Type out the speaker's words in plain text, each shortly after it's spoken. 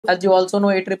As you also know,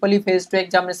 AEEE phase 2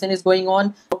 examination is going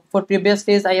on. For previous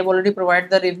phase, I have already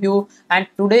provided the review, and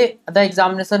today the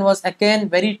examination was again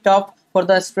very tough for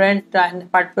the student,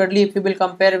 and particularly if you will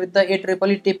compare with the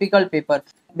AEEE typical paper,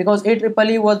 because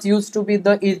AEEE was used to be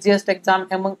the easiest exam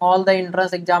among all the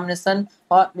entrance examination,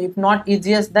 or if not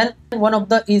easiest, then one of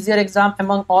the easier exam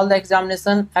among all the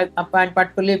examination, and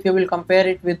particularly if you will compare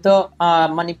it with the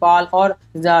Manipal or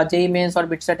the JEE mains or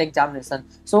BITSET examination.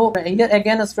 So here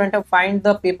again a student have find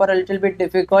the paper a little bit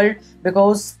difficult,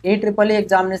 because AEEE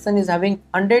examination is having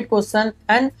 100 question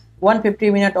and 150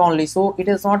 minutes only. So it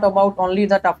is not about only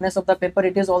the toughness of the paper,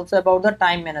 it is also about the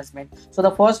time management. So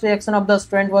the first reaction of the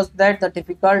student was that the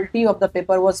difficulty of the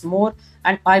paper was more,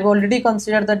 and I've already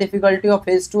considered the difficulty of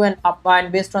phase 2,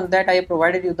 and based on that I have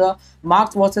provided you the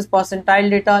marks versus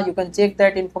percentile data. You can check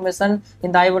that information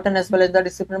in the I button as well as the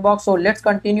description box. So let's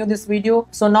continue this video.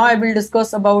 So now I will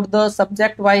discuss about the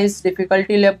subject wise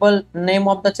difficulty level, name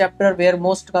of the chapter where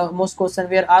most questions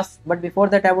were asked. But before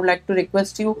that, I would like to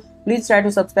request you, please try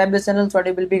to subscribe this channel so that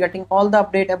you will be getting all the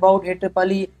update about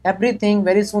AEEE, everything.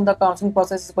 Very soon the counseling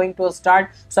process is going to start,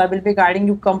 so I will be guiding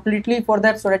you completely for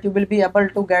that, so that you will be able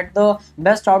to get the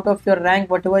best out of your rank,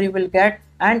 whatever you will get.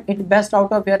 And it best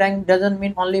out of your rank doesn't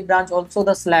mean only branch, also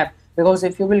the slab, because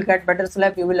if you will get better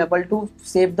slab, you will able to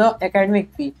save the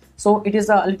academic fee. So it is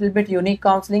a little bit unique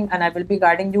counseling, and I will be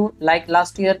guiding you like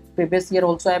last year, previous year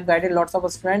also I have guided lots of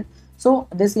students. So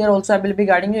this year also I will be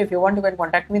guiding you. If you want, you can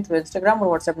contact me through Instagram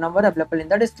or WhatsApp number available in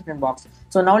the description box.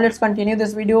 So now let's continue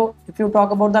this video. If you talk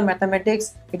about the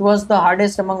mathematics, it was the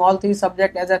hardest among all three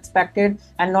subjects as expected,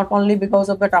 and not only because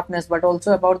of the toughness but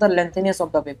also about the lengthiness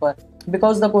of the paper,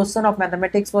 because the question of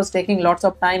mathematics was taking lots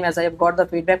of time, as I have got the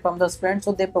feedback from the students,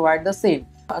 so they provide the same.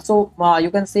 So you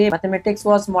can say mathematics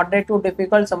was moderate to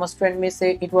difficult. Some student may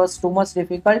say it was too much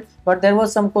difficult, but there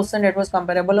was some question that was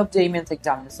comparable of JEE mains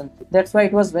examination. That's why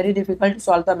it was very difficult to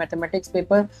solve the mathematics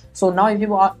paper. So now if you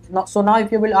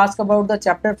will ask about the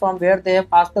chapter from where they have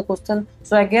asked the question,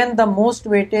 so again the most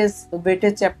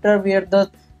weighted chapter where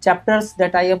the chapters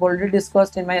that I have already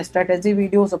discussed in my strategy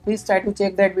video. So please try to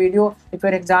check that video if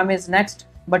your exam is next.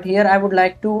 But here I would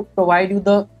like to provide you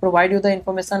the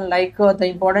information like the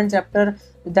important chapter.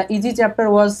 The easy chapter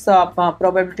was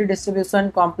probability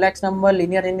distribution, complex number,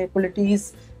 linear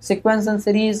inequalities, sequence and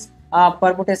series,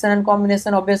 permutation and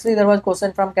combination. Obviously there was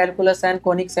question from calculus and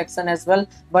conic section as well,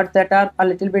 but that are a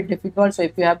little bit difficult. So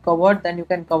if you have covered, then you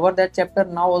can cover that chapter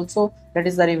now also. That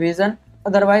is the revision.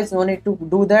 Otherwise no need to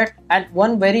do that. And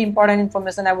one very important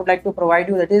information I would like to provide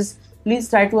you, that is, please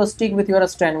try to stick with your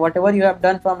strength. Whatever you have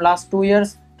done from last 2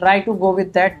 years, try to go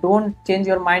with that. Don't change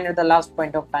your mind at the last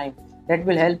point of time. That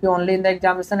will help you only in the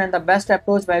examination. And the best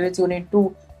approach by which you need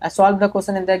to solve the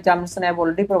question in the examination, I have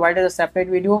already provided a separate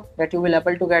video that you will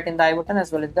able to get in the I button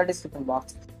as well as the description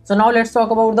box. So now let's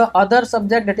talk about the other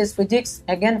subject, that is physics.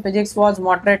 Again, physics was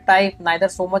moderate type, neither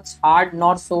so much hard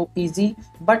nor so easy,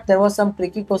 but there was some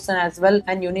tricky question as well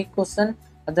and unique question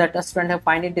that a student have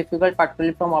find it difficult,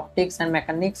 particularly from optics and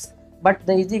mechanics. But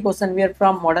the easy question were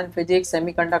from modern physics,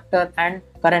 semiconductor, and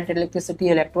current, electricity,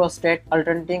 electrostat,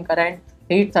 alternating current,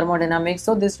 heat, thermodynamics.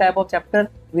 So this type of chapter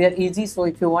were easy. So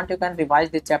if you want, you can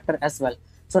revise this chapter as well.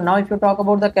 So now if you talk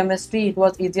about the chemistry, it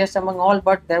was easiest among all,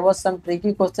 but there was some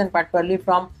tricky question, particularly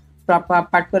from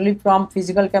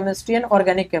physical chemistry and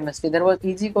organic chemistry. There was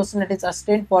easy question, that is a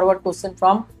straightforward question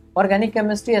from organic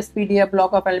chemistry, SPDF,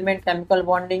 block of element, chemical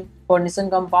bonding, coordination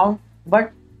compound,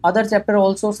 but other chapter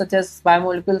also such as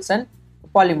biomolecules and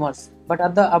polymers. But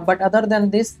other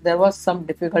than this, there was some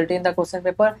difficulty in the question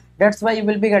paper. That's why you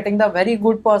will be getting the very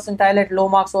good percentile at low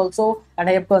marks also, and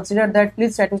I have considered that.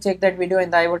 Please try to check that video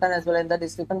in the I button as well as in the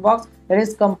description box. There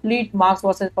is complete marks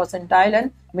versus percentile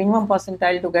and minimum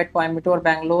percentile to get Coimbatore,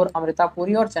 Bangalore, Amrita,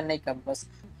 Puri or Chennai campus.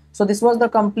 So this was the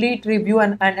complete review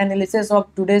and analysis of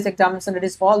today's examination. That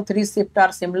is, all three shifts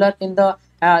are similar in the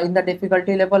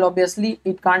difficulty level. Obviously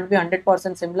it can't be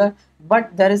 100% similar, but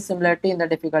there is similarity in the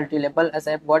difficulty level, as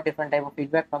I have got different type of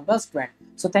feedback from the student.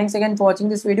 So thanks again for watching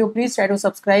this video. Please try to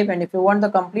subscribe, and if you want the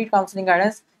complete counseling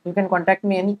guidance, you can contact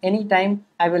me any time.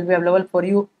 I will be available for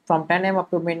you from 10 AM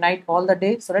up to midnight all the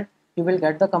day, so that you will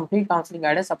get the complete counseling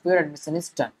guidance up to your admission is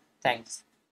done. Thanks.